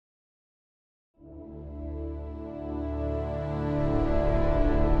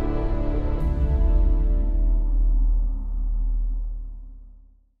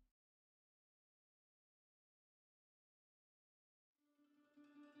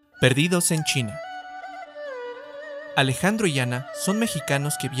Perdidos en China. Alejandro y Ana son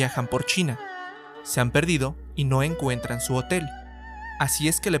mexicanos que viajan por China. Se han perdido y no encuentran su hotel. Así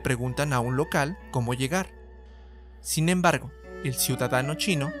es que le preguntan a un local cómo llegar. Sin embargo, el ciudadano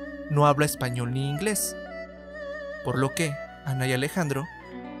chino no habla español ni inglés, por lo que Ana y Alejandro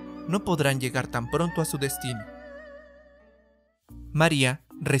no podrán llegar tan pronto a su destino. María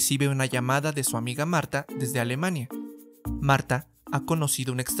recibe una llamada de su amiga Marta desde Alemania. Marta ha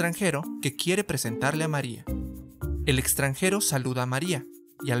conocido un extranjero que quiere presentarle a María. El extranjero saluda a María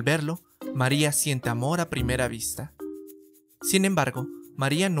y al verlo, María siente amor a primera vista. Sin embargo,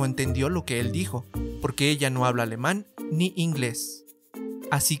 María no entendió lo que él dijo, porque ella no habla alemán ni inglés.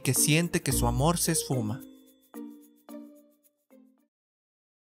 Así que siente que su amor se esfuma.